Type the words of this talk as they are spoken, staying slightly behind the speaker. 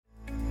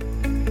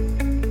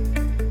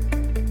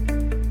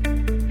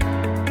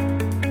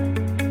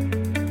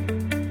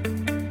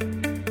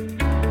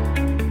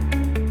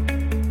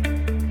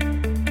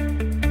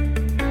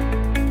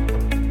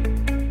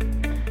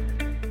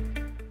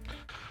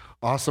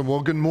Awesome.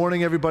 Well, good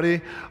morning,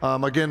 everybody.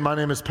 Again, my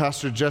name is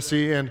Pastor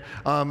Jesse, and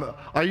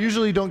I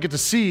usually don't get to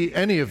see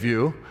any of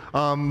you,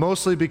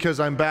 mostly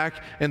because I'm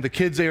back in the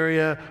kids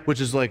area,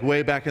 which is like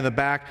way back in the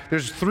back.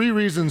 There's three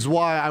reasons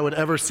why I would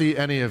ever see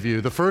any of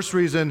you. The first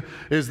reason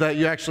is that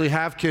you actually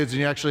have kids,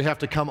 and you actually have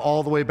to come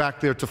all the way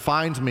back there to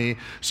find me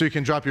so you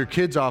can drop your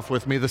kids off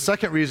with me. The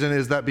second reason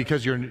is that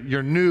because you're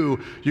new,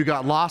 you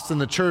got lost in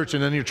the church,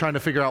 and then you're trying to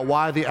figure out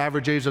why the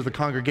average age of the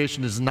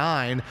congregation is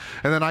 9,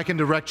 and then I can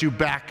direct you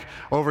back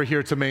over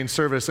here to main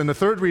service. And the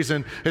third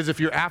reason is if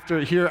you're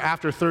here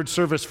after third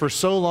service for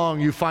so long,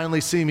 you finally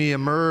see me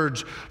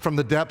emerge from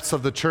the depths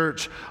of the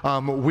church,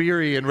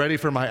 weary and ready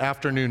for my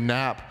afternoon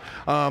nap.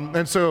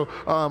 And so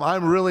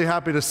I'm really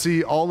happy to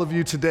see all of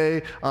you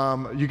today.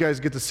 You guys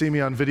get to see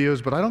me on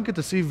videos, but I don't get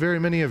to see very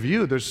many of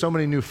you. There's so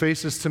many new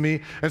faces to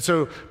me. And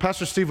so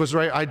Pastor Steve was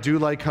right. I do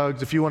like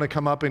hugs. If you want to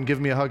come up and give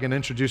me a hug and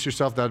introduce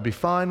yourself, that'd be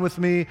fine with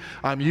me.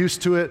 I'm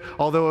used to it,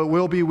 although it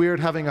will be weird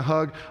having a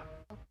hug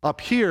up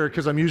here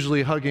because I'm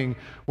usually hugging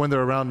when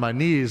they're around my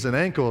knees and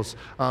ankles.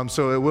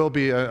 So it will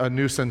be a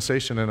new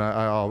sensation, and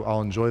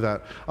I'll enjoy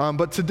that.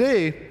 But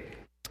today,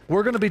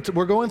 we're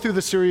going through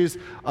the series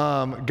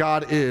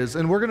God Is,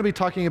 and we're going to be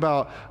talking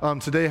about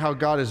today how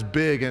God is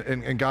big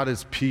and God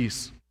is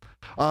peace.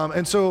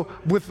 And so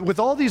with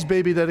all these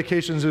baby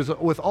dedications,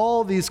 with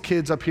all these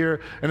kids up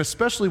here, and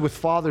especially with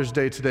Father's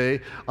Day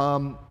today,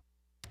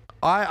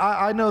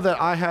 I know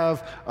that I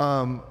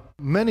have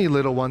many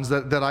little ones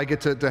that I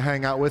get to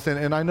hang out with,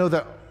 and I know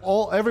that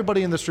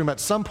everybody in this room at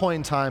some point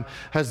in time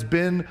has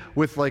been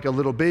with like a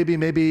little baby,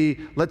 maybe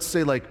let's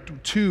say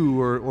like 2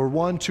 or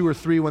 1, 2 or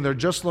 3 when they're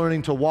just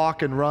learning to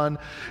walk and run,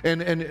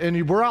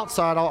 and we're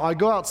outside. I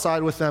go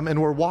outside with them,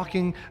 and we're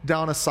walking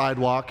down a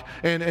sidewalk,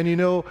 and you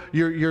know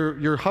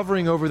you're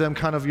hovering over them,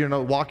 kind of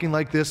walking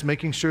like this,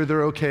 making sure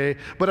they're okay.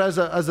 But as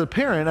a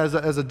parent,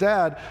 as a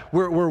dad,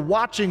 we're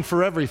watching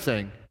for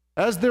everything.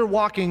 As they're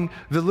walking,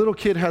 the little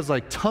kid has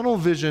like tunnel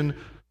vision,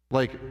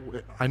 like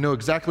I know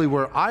exactly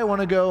where I want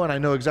to go, and I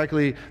know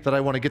exactly that I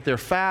want to get there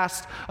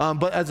fast.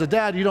 But as a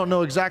dad, you don't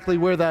know exactly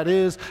where that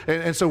is,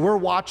 and so we're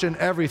watching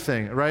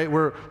everything, right?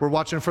 We're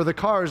watching for the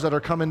cars that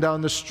are coming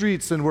down the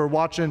streets, and we're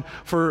watching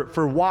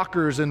for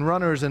walkers and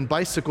runners and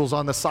bicycles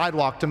on the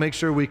sidewalk to make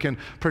sure we can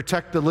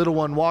protect the little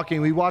one walking.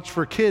 We watch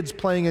for kids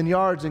playing in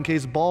yards in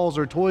case balls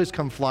or toys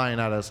come flying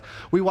at us.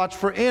 We watch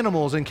for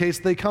animals in case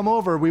they come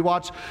over. We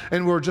watch,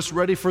 and we're just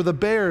ready for the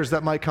bears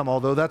that might come,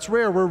 although that's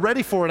rare. We're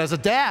ready for it as a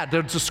dad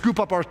to scoop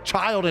up our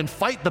child and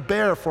fight the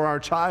bear for our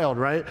child,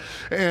 right?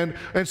 And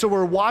so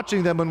we're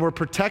watching them, and we're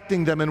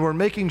protecting them, and we're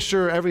making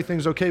sure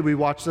everything's okay. We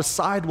watch the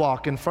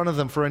sidewalk in front of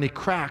them for any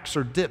cracks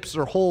or dips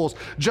or holes,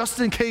 just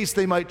in case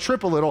they might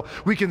trip a little.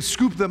 We can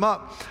scoop them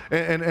up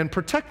and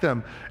protect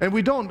them. And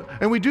we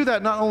do that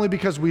not only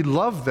because we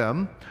love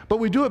them, but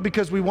we do it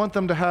because we want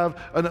them to have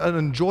an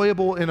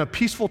enjoyable and a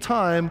peaceful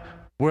time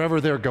wherever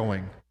they're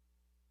going.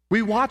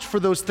 We watch for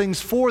those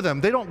things for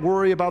them. They don't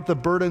worry about the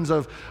burdens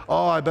of,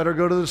 oh, I better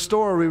go to the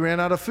store, we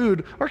ran out of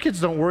food. Our kids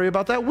don't worry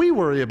about that. We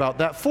worry about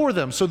that for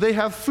them. So they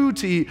have food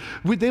to eat.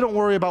 They don't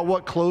worry about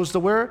what clothes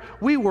to wear.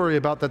 We worry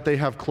about that they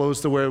have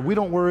clothes to wear. They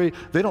don't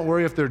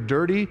worry if they're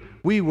dirty.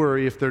 We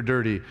worry if they're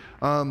dirty.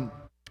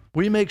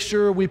 We make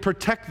sure we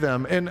protect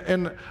them.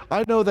 And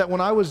I know that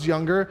when I was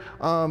younger,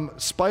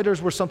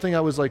 spiders were something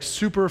I was like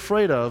super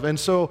afraid of. And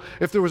so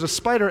if there was a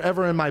spider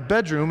ever in my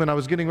bedroom and I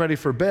was getting ready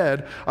for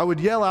bed, I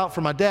would yell out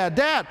for my dad,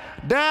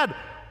 Dad,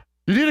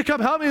 you need to come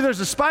help me. There's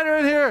a spider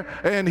in here.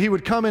 And he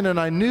would come in, and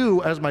I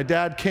knew as my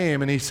dad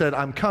came and he said,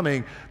 I'm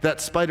coming,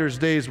 that spider's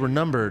days were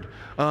numbered.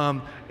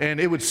 And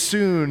it would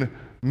soon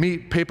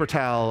meet paper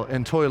towel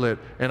and toilet,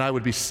 and I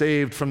would be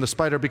saved from the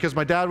spider, because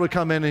my dad would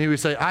come in and he would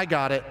say, I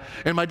got it,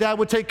 and my dad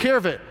would take care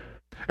of it.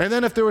 And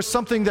then if there was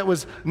something that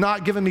was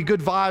not giving me good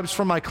vibes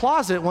from my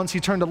closet, once he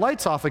turned the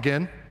lights off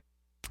again,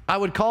 I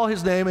would call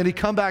his name, and he'd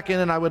come back in,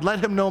 and I would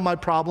let him know my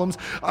problems.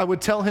 I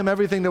would tell him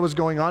everything that was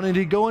going on, and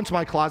he'd go into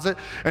my closet,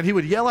 and he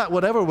would yell at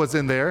whatever was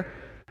in there,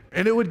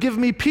 and it would give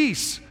me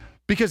peace,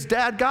 because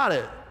Dad got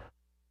it.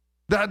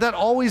 That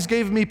always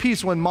gave me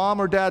peace when Mom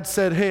or Dad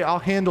said, hey, I'll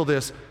handle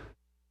this.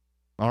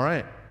 All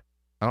right,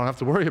 I don't have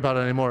to worry about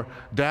it anymore.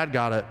 Dad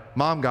got it.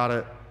 Mom got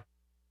it.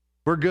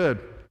 We're good.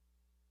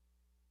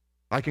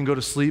 I can go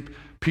to sleep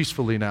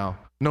peacefully now,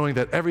 knowing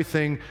that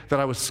everything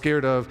that I was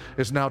scared of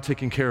is now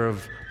taken care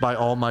of by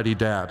Almighty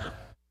Dad.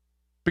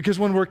 Because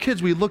when we're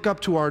kids, we look up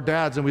to our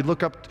dads, and we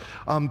look up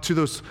to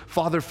those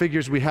father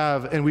figures we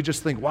have, and we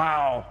just think,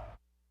 wow,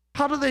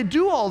 how do they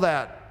do all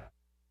that?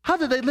 How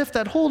did they lift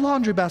that whole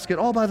laundry basket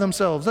all by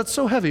themselves? That's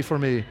so heavy for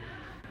me.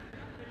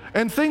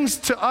 And things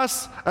to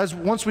us, as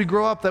once we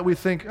grow up, that we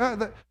think,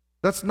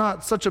 that's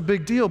not such a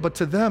big deal, but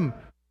to them,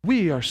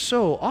 we are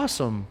so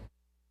awesome.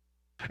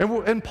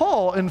 And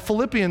Paul, in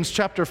Philippians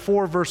chapter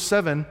 4, verse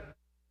 7,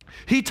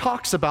 he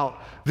talks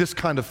about this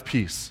kind of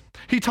peace.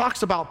 He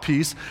talks about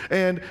peace,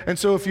 and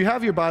so if you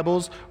have your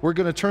Bibles, we're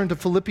going to turn to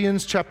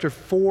Philippians chapter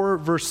 4,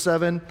 verse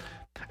 7,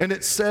 and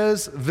it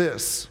says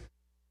this,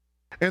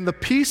 and the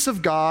peace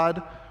of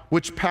God,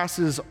 which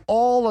passes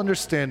all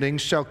understanding,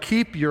 shall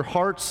keep your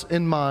hearts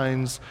and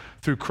minds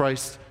through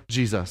Christ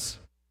Jesus.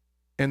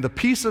 And the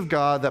peace of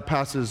God that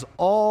passes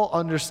all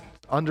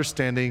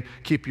understanding,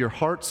 keep your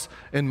hearts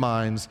and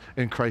minds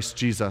in Christ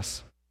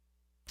Jesus.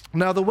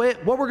 Now,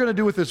 what we're going to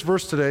do with this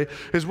verse today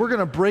is we're going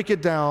to break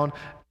it down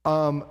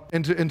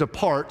into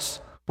parts.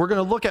 We're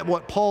going to look at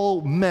what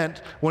Paul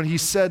meant when he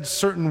said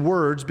certain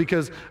words,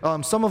 because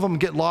some of them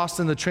get lost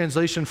in the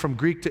translation from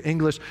Greek to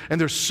English,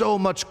 and there's so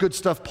much good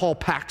stuff Paul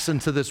packs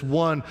into this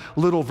one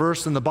little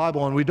verse in the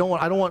Bible, and I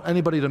don't want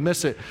anybody to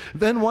miss it.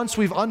 Then once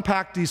we've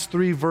unpacked these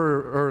three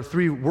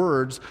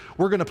words,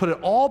 we're going to put it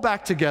all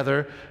back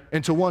together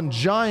into one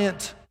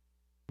giant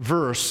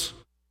verse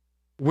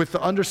with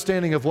the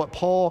understanding of what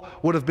Paul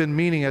would have been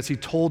meaning as he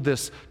told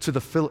this to the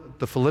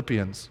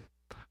Philippians.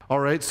 All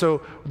right,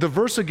 so the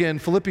verse again,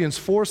 Philippians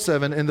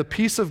 4:7, and the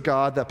peace of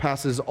God that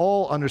passes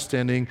all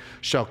understanding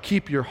shall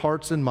keep your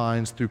hearts and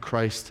minds through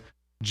Christ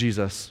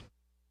Jesus.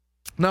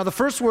 Now, the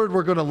first word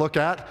we're going to look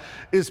at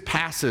is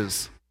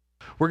passes.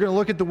 We're going to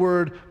look at the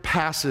word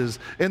passes.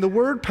 And the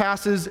word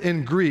passes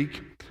in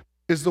Greek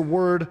is the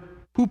word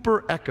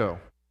huperecho.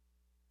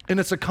 And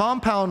it's a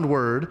compound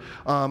word,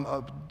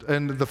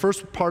 and the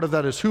first part of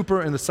that is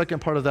hooper, and the second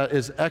part of that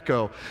is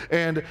echo.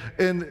 And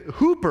in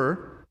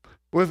hooper,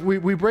 if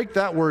we break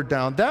that word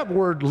down, that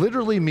word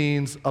literally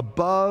means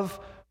above,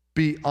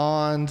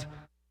 beyond,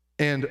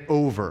 and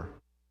over.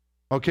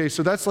 Okay,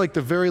 so that's like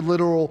the very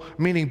literal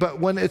meaning. But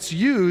when it's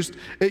used,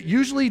 it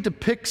usually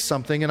depicts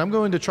something, and I'm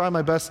going to try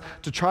my best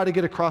to try to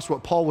get across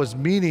what Paul was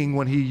meaning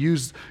when he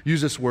used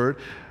this word.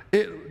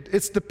 It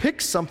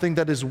depicts something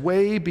that is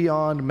way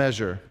beyond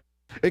measure.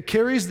 It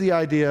carries the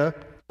idea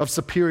of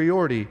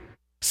superiority,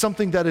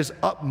 something that is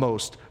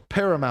utmost,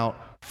 paramount,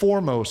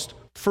 foremost,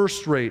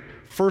 first rate,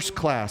 first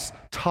class,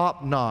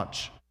 top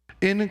notch,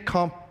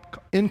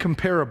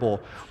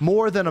 incomparable,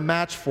 more than a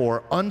match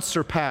for,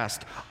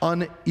 unsurpassed,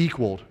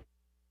 unequaled.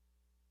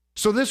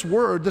 So this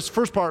word, this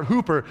first part,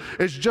 hooper,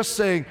 is just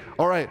saying,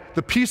 all right,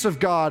 the peace of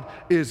God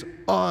is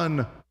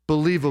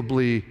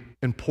unbelievably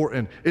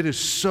important. It is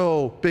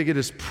so big. It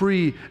is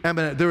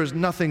preeminent. There is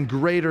nothing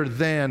greater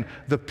than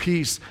the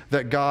peace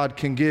that God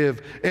can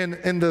give. And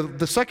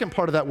the second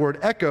part of that word,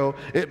 echo,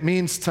 it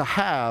means to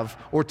have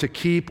or to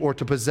keep or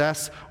to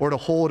possess or to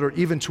hold or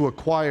even to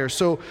acquire.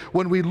 So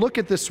when we look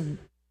at this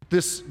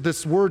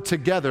word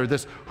together,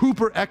 this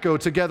huperecho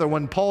together,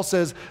 when Paul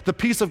says the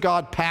peace of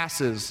God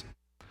passes,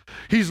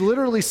 he's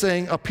literally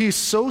saying a peace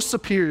so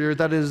superior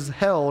that it is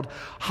held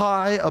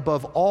high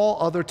above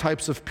all other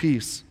types of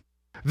peace.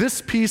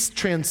 This peace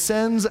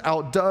transcends,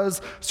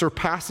 outdoes,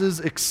 surpasses,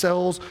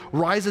 excels,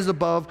 rises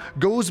above,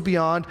 goes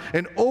beyond,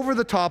 and over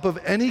the top of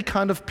any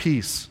kind of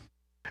peace.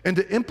 And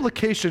the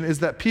implication is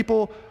that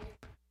people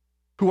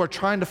who are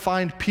trying to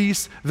find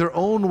peace their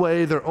own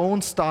way, their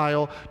own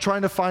style,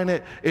 trying to find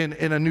it in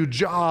a new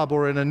job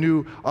or in a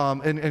new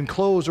in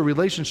clothes or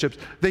relationships,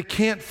 they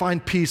can't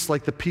find peace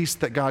like the peace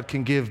that God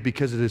can give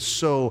because it is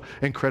so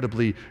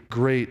incredibly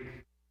great.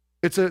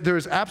 There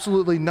is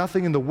absolutely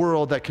nothing in the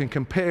world that can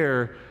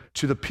compare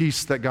to the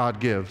peace that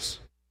God gives.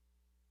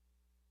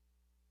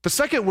 The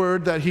second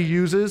word that he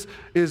uses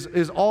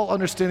is all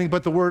understanding,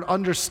 but the word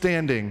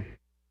understanding.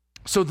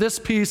 So this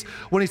peace,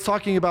 when he's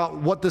talking about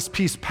what this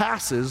peace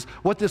passes,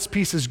 what this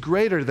peace is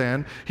greater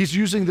than, he's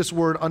using this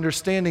word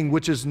understanding,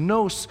 which is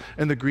nous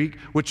in the Greek,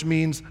 which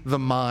means the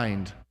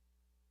mind.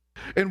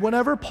 And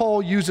whenever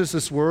Paul uses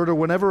this word, or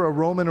whenever a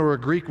Roman or a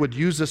Greek would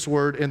use this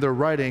word in their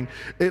writing,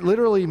 it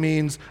literally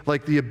means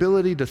like the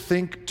ability to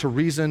think, to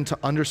reason, to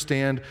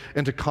understand,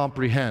 and to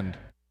comprehend.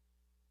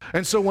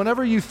 And so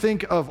whenever you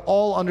think of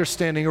all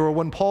understanding, or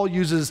when Paul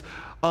uses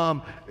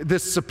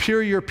this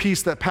superior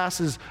peace that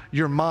passes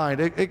your mind,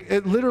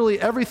 it literally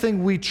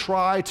everything we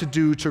try to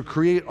do to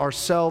create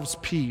ourselves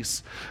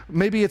peace.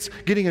 Maybe it's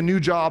getting a new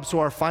job so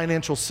our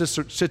financial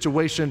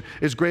situation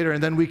is greater,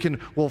 and then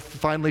we'll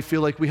finally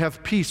feel like we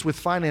have peace with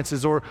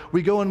finances. Or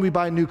we go and we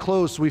buy new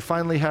clothes so we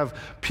finally have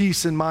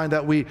peace in mind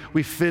that we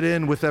fit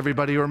in with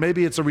everybody. Or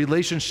maybe it's a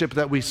relationship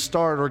that we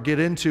start or get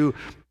into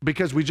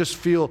because we just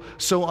feel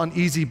so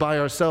uneasy by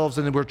ourselves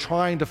and we're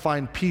trying to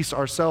find peace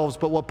ourselves.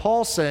 But what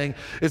Paul's saying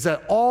is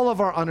that all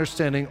of our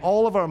understanding,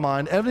 all of our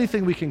mind,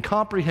 everything we can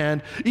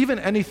comprehend, even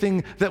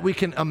anything that we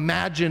can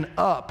imagine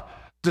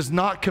up, does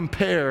not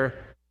compare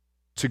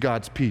to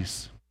God's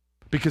peace.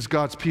 Because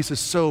God's peace is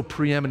so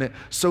preeminent,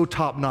 so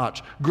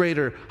top-notch,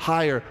 greater,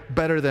 higher,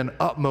 better than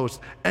utmost.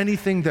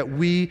 Anything that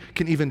we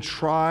can even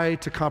try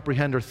to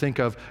comprehend or think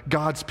of,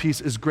 God's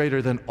peace is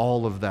greater than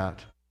all of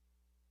that.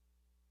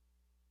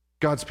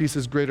 God's peace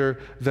is greater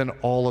than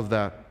all of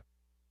that.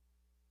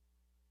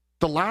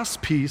 The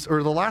last piece,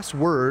 or the last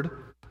word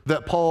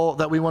that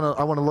I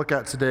want to look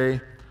at today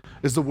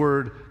is the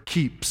word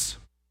keeps.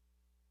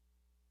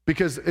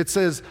 Because it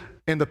says,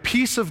 and the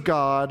peace of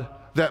God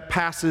that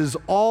passes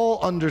all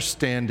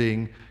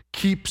understanding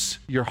keeps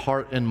your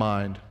heart and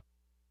mind.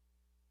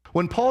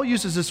 When Paul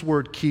uses this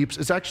word keeps,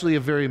 it's actually a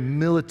very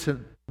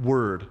militant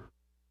word.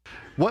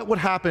 what would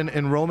happen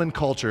in Roman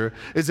culture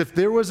is if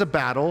there was a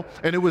battle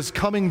and it was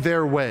coming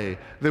their way,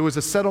 there was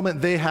a settlement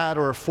they had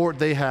or a fort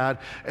they had,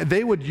 and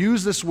they would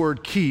use this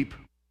word keep,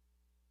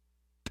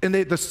 and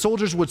the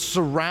soldiers would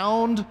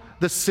surround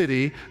the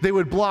city. They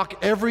would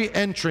block every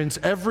entrance,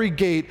 every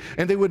gate,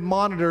 and they would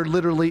monitor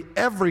literally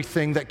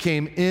everything that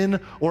came in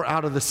or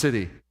out of the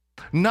city.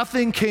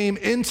 Nothing came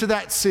into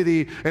that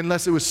city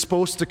unless it was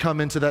supposed to come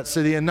into that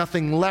city, and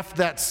nothing left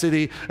that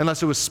city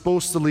unless it was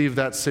supposed to leave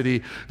that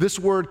city. This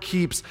word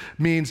keeps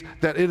means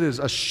that it is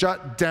a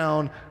shut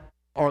down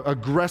or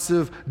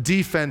aggressive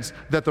defense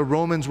that the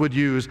Romans would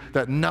use,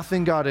 that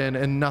nothing got in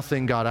and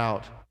nothing got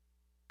out.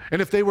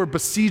 And if they were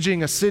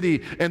besieging a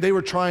city and they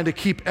were trying to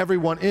keep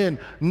everyone in,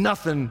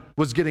 nothing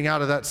was getting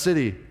out of that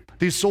city.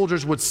 These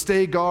soldiers would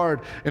stay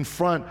guard in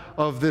front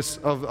of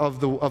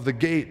the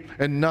gate,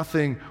 and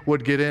nothing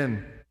would get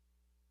in.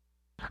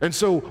 And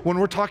so when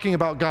we're talking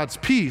about God's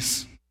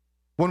peace,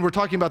 when we're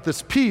talking about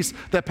this peace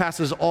that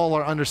passes all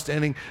our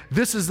understanding,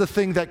 this is the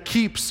thing that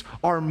keeps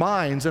our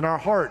minds and our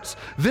hearts.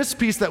 This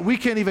peace that we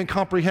can't even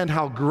comprehend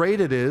how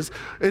great it is.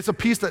 It's a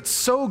peace that's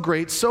so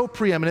great, so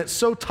preeminent,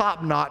 so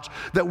top-notch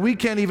that we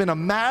can't even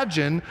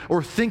imagine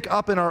or think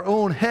up in our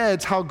own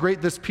heads how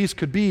great this peace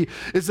could be.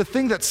 Is the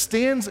thing that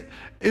stands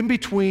in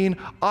between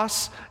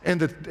us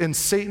and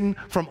Satan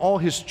from all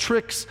his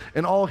tricks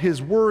and all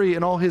his worry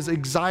and all his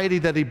anxiety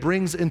that he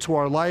brings into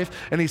our life.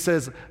 And he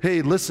says,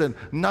 hey, listen,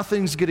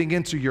 nothing's getting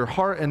into your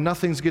heart and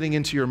nothing's getting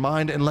into your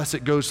mind unless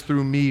it goes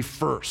through me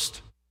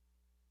first.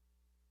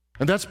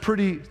 And that's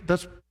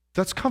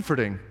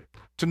comforting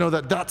to know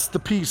that that's the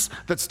peace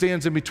that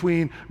stands in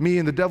between me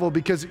and the devil,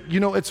 because,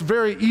 it's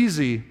very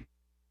easy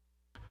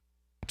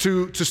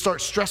to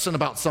start stressing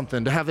about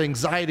something, to have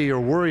anxiety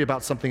or worry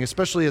about something,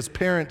 especially as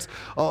parents.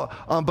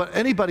 But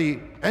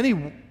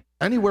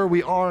anywhere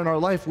we are in our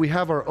life, we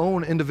have our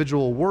own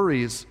individual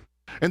worries.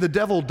 And the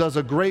devil does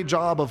a great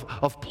job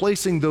of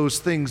placing those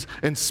things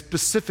in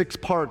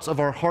specific parts of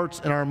our hearts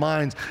and our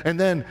minds. And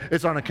then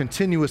it's on a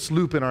continuous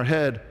loop in our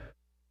head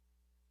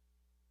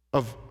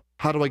of,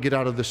 how do I get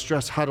out of this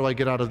stress? How do I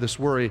get out of this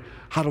worry?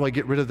 How do I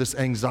get rid of this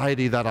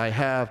anxiety that I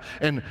have?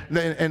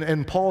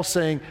 And Paul's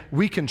saying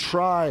we can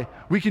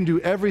do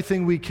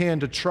everything we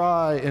can to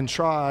try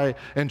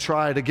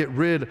to get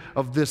rid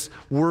of this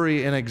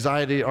worry and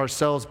anxiety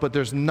ourselves, but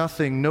there's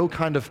no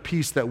kind of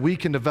peace that we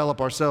can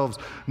develop ourselves,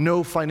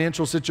 no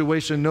financial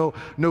situation, no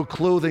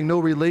clothing, no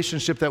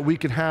relationship that we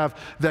can have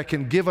that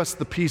can give us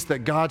the peace that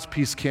God's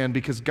peace can,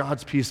 because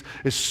God's peace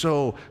is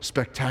so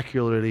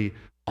spectacularly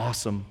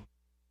awesome.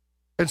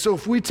 And so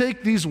if we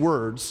take these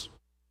words,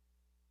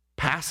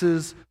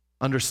 passes,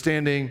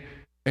 understanding,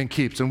 and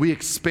keeps, and we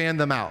expand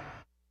them out,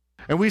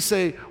 and we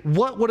say,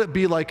 what would it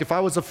be like if I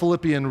was a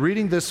Philippian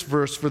reading this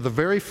verse for the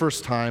very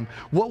first time?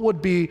 What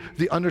would be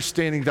the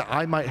understanding that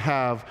I might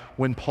have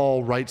when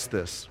Paul writes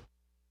this?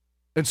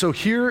 And so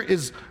here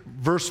is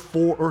verse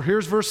 4, or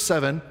here's verse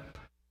 7,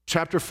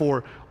 chapter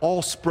 4,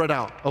 all spread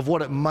out of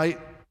what it might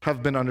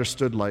have been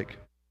understood like.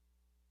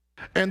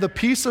 And the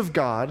peace of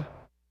God,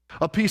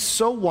 a peace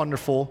so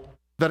wonderful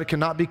that it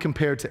cannot be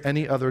compared to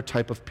any other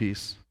type of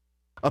peace.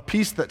 A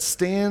peace that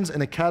stands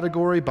in a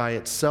category by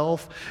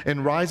itself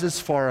and rises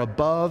far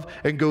above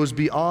and goes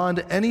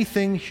beyond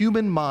anything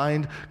human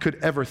mind could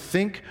ever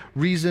think,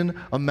 reason,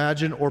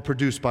 imagine, or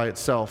produce by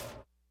itself.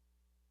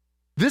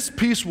 This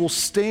peace will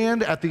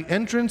stand at the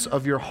entrance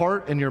of your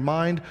heart and your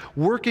mind,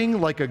 working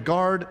like a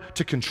guard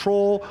to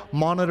control,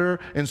 monitor,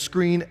 and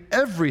screen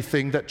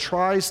everything that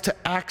tries to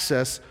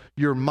access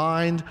your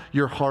mind,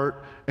 your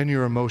heart, and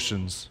your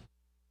emotions.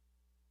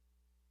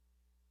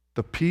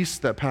 The peace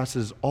that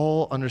passes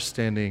all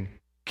understanding,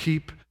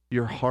 keep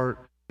your heart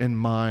and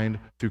mind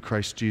through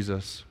Christ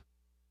Jesus.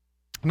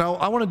 Now,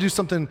 I want to do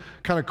something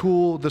kind of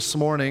cool this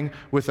morning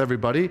with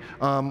everybody.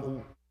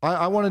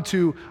 I wanted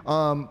to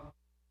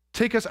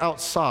take us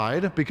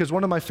outside, because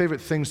one of my favorite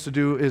things to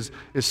do is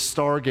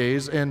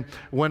stargaze. And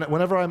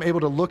whenever I'm able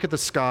to look at the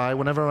sky,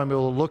 whenever I'm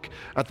able to look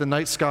at the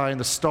night sky and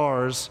the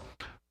stars,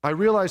 I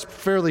realize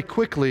fairly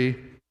quickly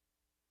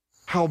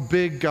how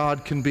big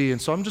God can be. And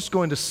so I'm just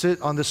going to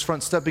sit on this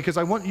front step, because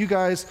I want you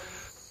guys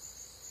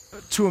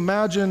to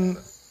imagine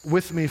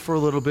with me for a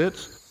little bit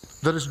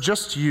that it's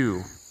just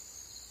you.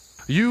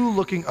 You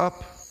looking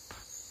up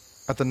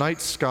at the night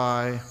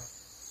sky,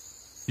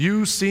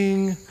 you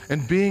seeing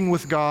and being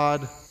with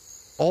God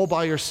all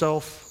by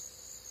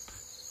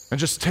yourself and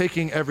just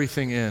taking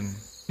everything in.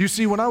 You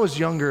see, when I was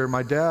younger,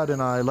 my dad and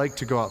I liked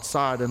to go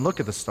outside and look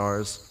at the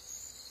stars.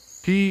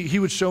 He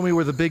would show me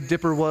where the Big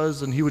Dipper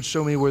was, and he would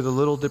show me where the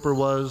Little Dipper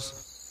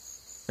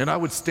was. And I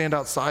would stand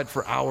outside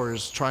for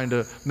hours trying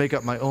to make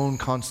up my own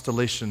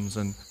constellations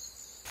and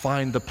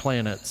find the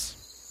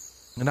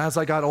planets. And as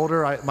I got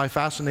older, my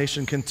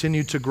fascination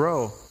continued to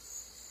grow.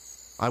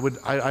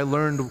 I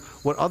learned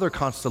what other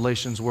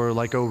constellations were,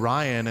 like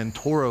Orion and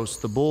Taurus,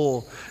 the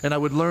bull, and I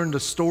would learn the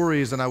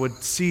stories, and I would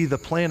see the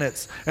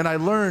planets, and I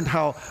learned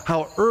how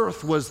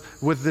Earth was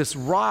with this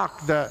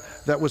rock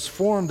that was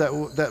formed,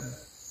 that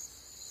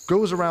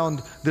goes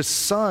around this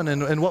sun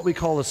and what we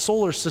call a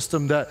solar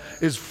system that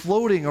is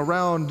floating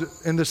around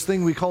in this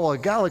thing we call a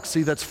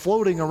galaxy that's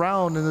floating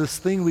around in this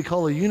thing we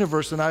call a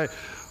universe. And I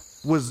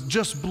was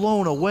just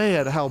blown away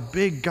at how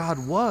big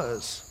God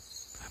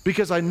was,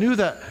 because I knew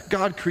that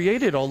God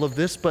created all of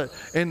this, but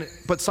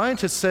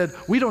scientists said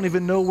we don't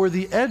even know where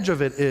the edge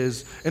of it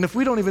is. And if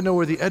we don't even know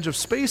where the edge of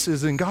space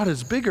is, then God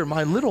is bigger.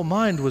 My little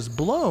mind was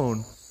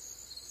blown.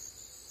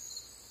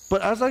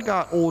 But as I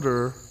got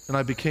older and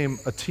I became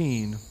a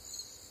teen,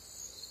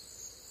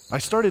 I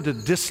started to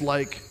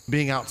dislike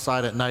being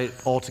outside at night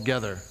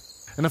altogether.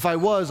 And if I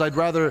was,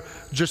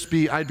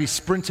 I'd be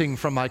sprinting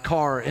from my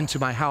car into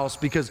my house,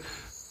 because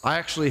I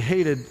actually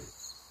hated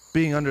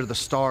being under the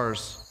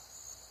stars.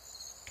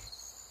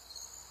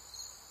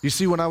 You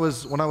see, when I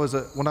was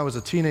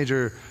a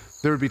teenager,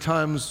 there would be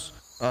times,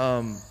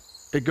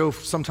 it'd go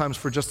sometimes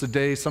for just a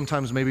day,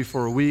 sometimes maybe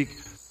for a week,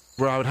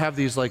 where I would have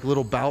these like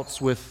little bouts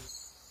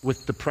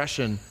with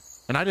depression.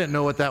 And I didn't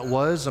know what that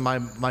was, and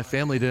my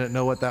family didn't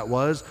know what that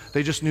was.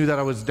 They just knew that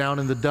I was down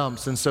in the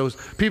dumps. And so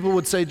people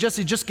would say,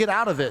 Jesse, just get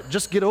out of it,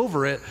 just get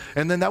over it.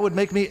 And then that would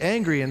make me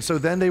angry. And so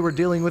then they were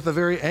dealing with a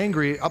very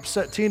angry,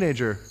 upset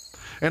teenager.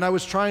 And I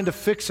was trying to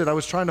fix it. I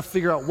was trying to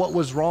figure out what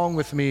was wrong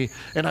with me.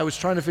 And I was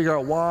trying to figure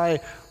out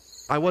why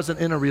I wasn't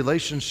in a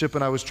relationship,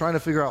 and I was trying to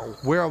figure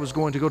out where I was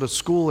going to go to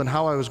school and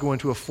how I was going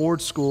to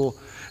afford school.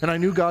 And I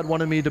knew God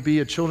wanted me to be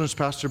a children's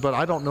pastor, but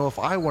I don't know if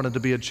I wanted to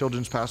be a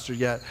children's pastor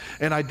yet.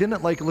 And I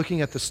didn't like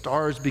looking at the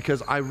stars,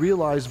 because I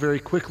realized very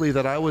quickly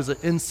that I was an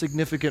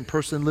insignificant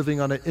person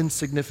living on an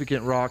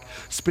insignificant rock,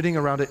 spinning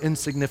around an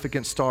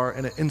insignificant star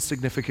in an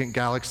insignificant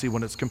galaxy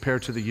when it's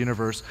compared to the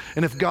universe.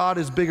 And if God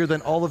is bigger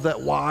than all of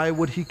that, why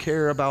would he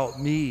care about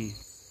me?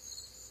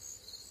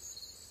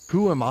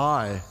 Who am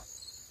I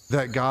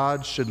that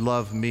God should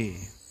love me?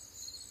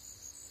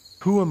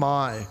 Who am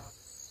I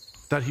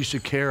that he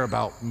should care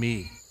about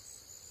me?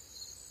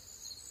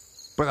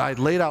 But I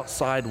laid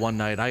outside one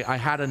night. I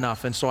had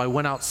enough, and so I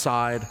went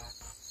outside,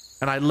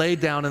 and I laid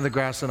down in the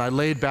grass, and I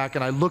laid back,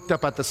 and I looked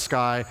up at the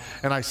sky,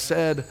 and I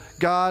said,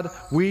 God,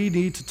 we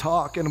need to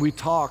talk. And we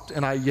talked,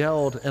 and I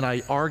yelled, and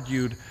I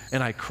argued,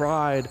 and I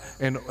cried,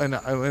 and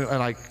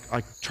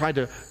I tried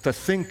to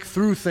think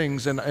through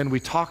things, and we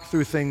talked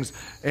through things.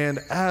 And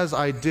as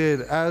I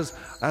did, as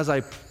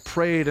I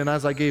prayed, and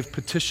as I gave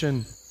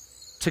petition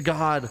to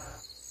God,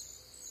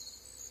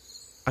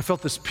 I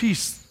felt this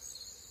peace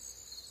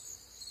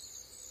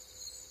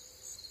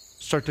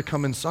start to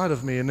come inside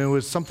of me. And it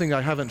was something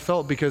I haven't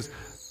felt, because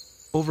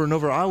over and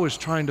over I was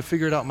trying to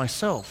figure it out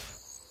myself.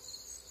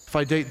 If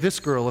I date this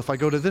girl, if I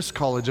go to this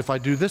college, if I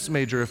do this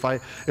major, if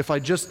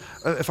I'm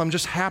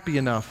just happy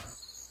enough.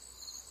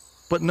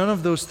 But none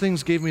of those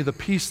things gave me the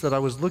peace that I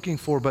was looking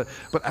for. But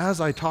as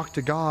I talked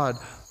to God,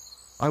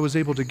 I was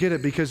able to get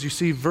it, because you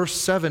see, verse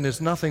 7 is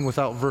nothing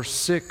without verse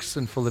 6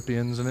 in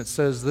Philippians, and it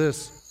says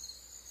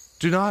this: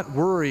 do not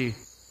worry,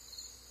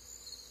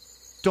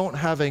 don't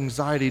have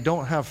anxiety,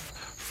 don't have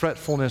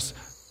fretfulness,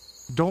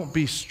 don't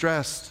be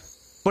stressed,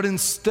 but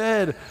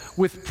instead,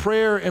 with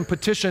prayer and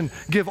petition,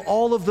 give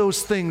all of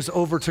those things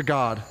over to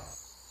God.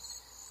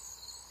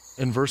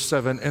 In verse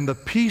 7, and the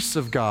peace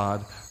of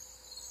God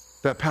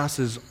that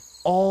passes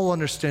all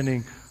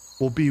understanding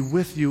will be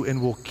with you and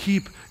will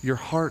keep your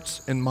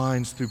hearts and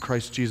minds through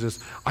Christ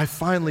Jesus. I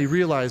finally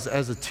realized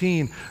as a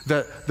teen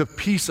that the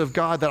peace of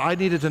God, that I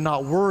needed to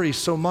not worry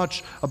so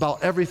much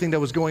about everything that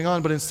was going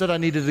on, but instead I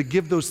needed to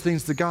give those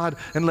things to God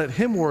and let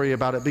him worry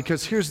about it.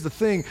 Because here's the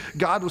thing,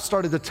 God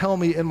started to tell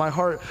me in my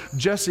heart,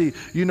 Jesse,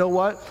 you know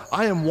what?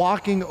 I am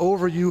walking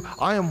over you.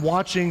 I am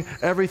watching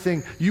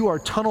everything. You are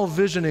tunnel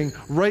visioning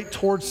right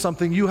towards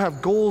something. You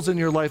have goals in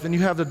your life, and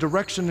you have the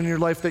direction in your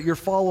life that you're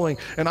following,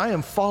 and I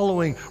am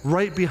following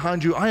right behind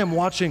you. I am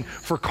watching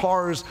for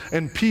cars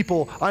and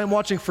people. I am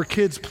watching for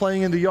kids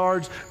playing in the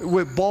yards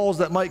with balls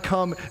that might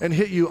come and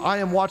hit you. I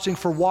am watching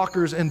for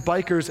walkers and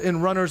bikers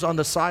and runners on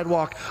the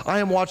sidewalk. I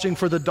am watching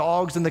for the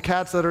dogs and the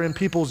cats that are in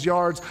people's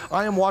yards.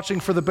 I am watching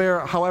for the bear,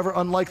 however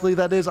unlikely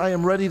that is. I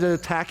am ready to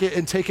attack it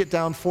and take it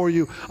down for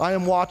you. I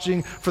am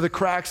watching for the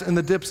cracks and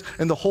the dips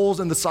and the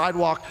holes in the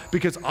sidewalk,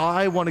 because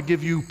I want to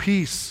give you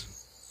peace.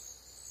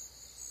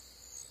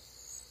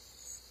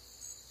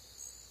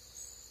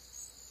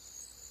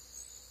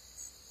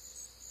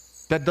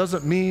 That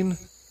doesn't mean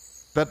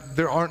that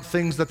there aren't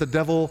things that the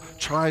devil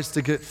tries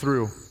to get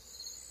through.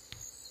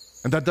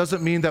 And that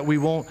doesn't mean that we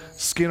won't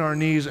skin our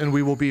knees and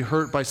we will be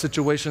hurt by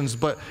situations.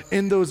 But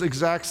in those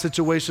exact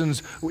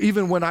situations,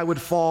 even when I would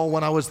fall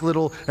when I was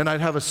little and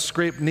I'd have a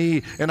scraped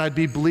knee and I'd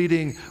be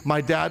bleeding, my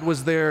dad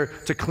was there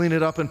to clean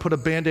it up and put a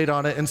Band-Aid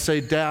on it and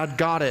say, Dad,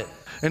 got it.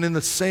 And in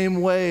the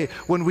same way,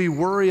 when we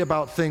worry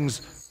about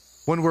things,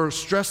 when we're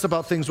stressed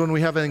about things, when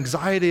we have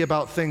anxiety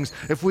about things,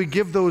 if we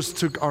give those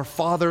to our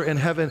Father in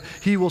heaven,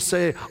 He will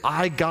say,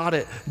 I got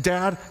it.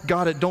 Dad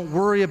got it. Don't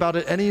worry about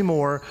it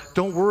anymore.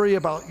 Don't worry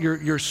about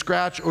your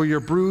scratch or your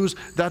bruise.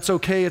 That's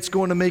okay. It's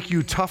going to make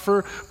you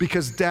tougher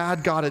because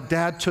Dad got it.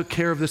 Dad took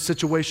care of this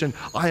situation.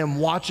 I am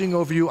watching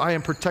over you. I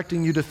am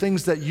protecting you. To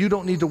things that you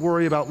don't need to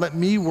worry about, let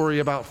me worry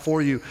about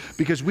for you,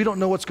 because we don't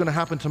know what's going to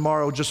happen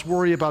tomorrow. Just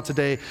worry about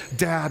today.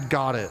 Dad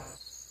got it.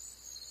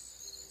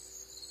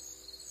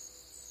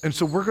 And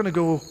so we're going to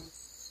go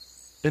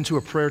into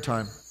a prayer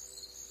time.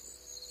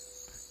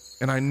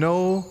 And I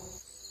know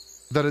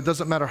that it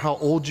doesn't matter how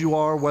old you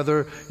are,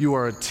 whether you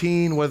are a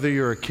teen, whether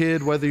you're a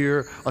kid, whether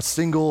you're a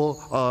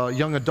single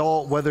young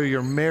adult, whether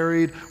you're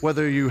married,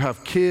 whether you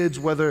have kids,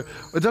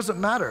 it doesn't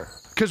matter.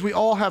 Because we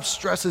all have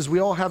stresses, we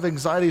all have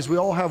anxieties, we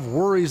all have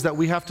worries that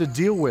we have to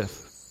deal with.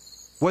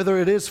 Whether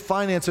it is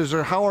finances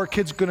or how our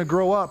kids going to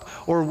grow up,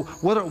 or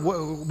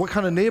what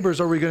kind of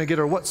neighbors are we going to get,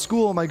 or what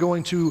school am I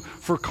going to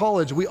for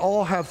college. We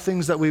all have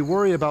things that we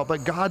worry about,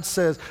 but God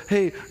says,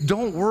 hey,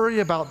 don't worry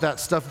about that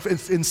stuff.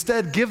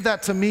 Instead, give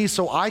that to me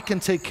so I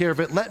can take care of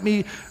it. Let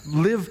me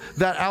live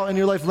that out in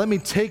your life. Let me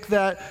take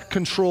that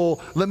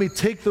control. Let me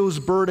take those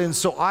burdens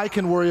so I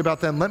can worry about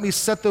them. Let me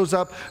set those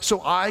up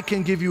so I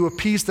can give you a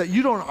peace that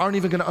you aren't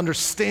even going to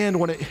understand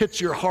when it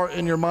hits your heart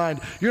and your mind.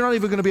 You're not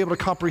even going to be able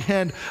to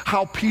comprehend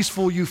how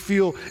peaceful you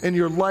feel in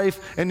your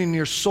life and in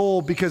your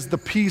soul, because the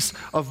peace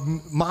of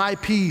my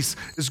peace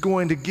is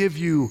going to give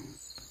you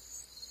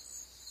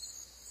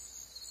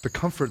the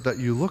comfort that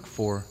you look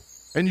for.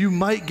 And you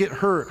might get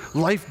hurt.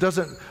 Life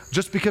doesn't,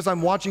 just because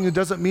I'm watching you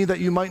doesn't mean that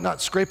you might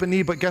not scrape a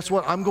knee, but guess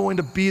what? I'm going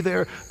to be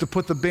there to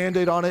put the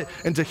Band-Aid on it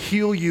and to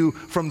heal you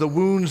from the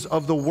wounds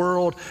of the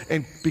world,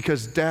 and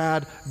because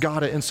Dad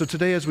got it. And so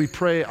today as we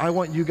pray, I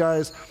want you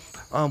guys,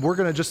 we're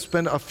going to just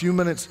spend a few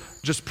minutes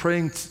just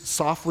praying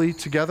softly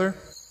together.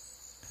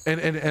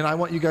 And I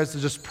want you guys to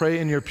just pray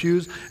in your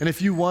pews. And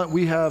if you want,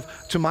 we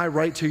have, to my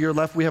right, to your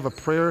left, we have a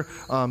prayer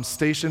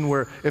station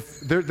where if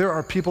there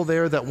are people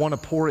there that want to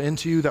pour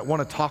into you, that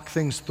want to talk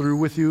things through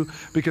with you,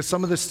 because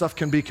some of this stuff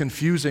can be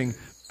confusing.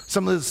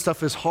 Some of this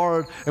stuff is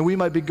hard, and we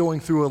might be going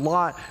through a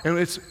lot, and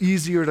it's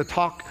easier to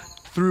talk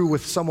through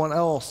with someone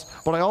else.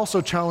 But I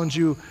also challenge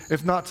you,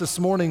 if not this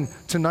morning,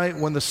 tonight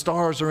when the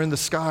stars are in the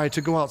sky,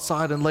 to go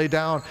outside and lay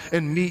down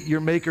and meet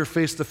your Maker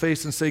face to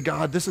face and say,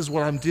 God, this is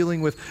what I'm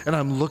dealing with, and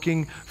I'm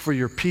looking for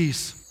your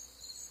peace.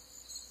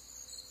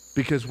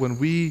 Because when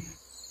we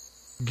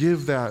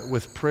give that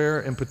with prayer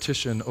and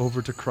petition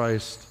over to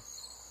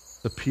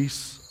Christ, the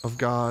peace of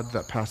God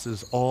that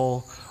passes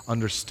all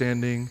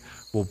understanding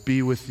will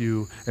be with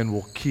you and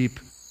will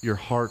keep your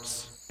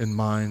hearts and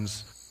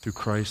minds through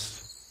Christ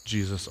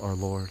Jesus our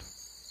Lord.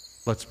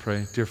 Let's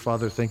pray. Dear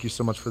Father, thank you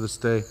so much for this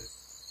day.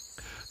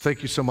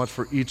 Thank you so much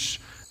for each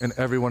and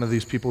every one of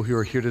these people who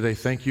are here today.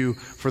 Thank you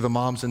for the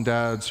moms and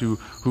dads who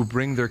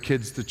bring their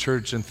kids to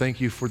church, and thank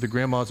you for the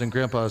grandmas and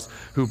grandpas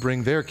who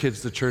bring their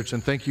kids to church,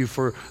 and thank you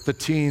for the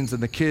teens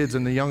and the kids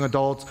and the young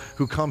adults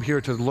who come here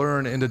to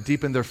learn and to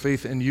deepen their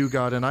faith in you,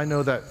 God. And I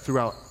know that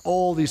throughout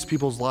all these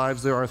people's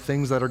lives, there are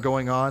things that are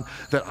going on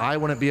that I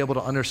wouldn't be able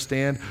to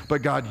understand,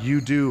 but God,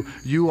 you do.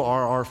 You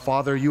are our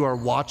Father. You are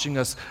watching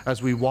us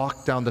as we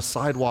walk down the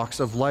sidewalks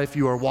of life.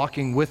 You are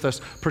walking with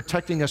us,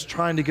 protecting us,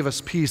 trying to give us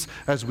peace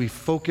as we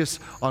focus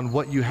on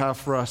what you have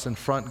for us in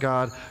front,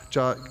 God.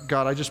 God,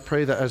 I just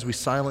pray that as we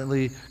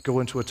silently go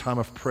into a time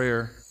of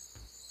prayer,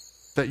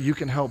 that you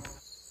can help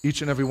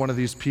each and every one of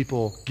these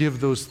people give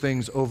those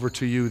things over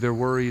to you, their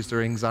worries,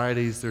 their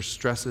anxieties, their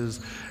stresses,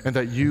 and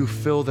that you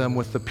fill them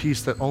with the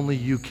peace that only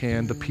you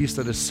can, the peace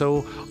that is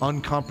so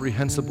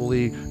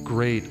incomprehensibly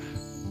great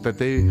that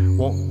they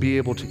won't be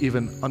able to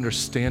even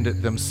understand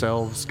it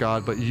themselves,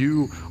 God, but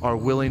you are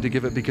willing to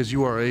give it because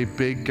you are a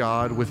big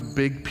God with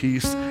big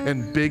peace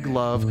and big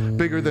love,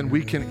 bigger than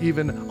we can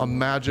even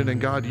imagine.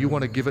 And God, you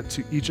want to give it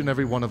to each and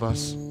every one of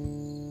us.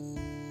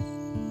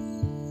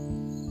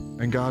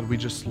 And God, we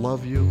just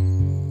love you.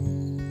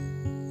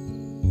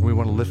 We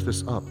want to lift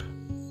this up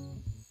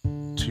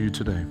to you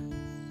today.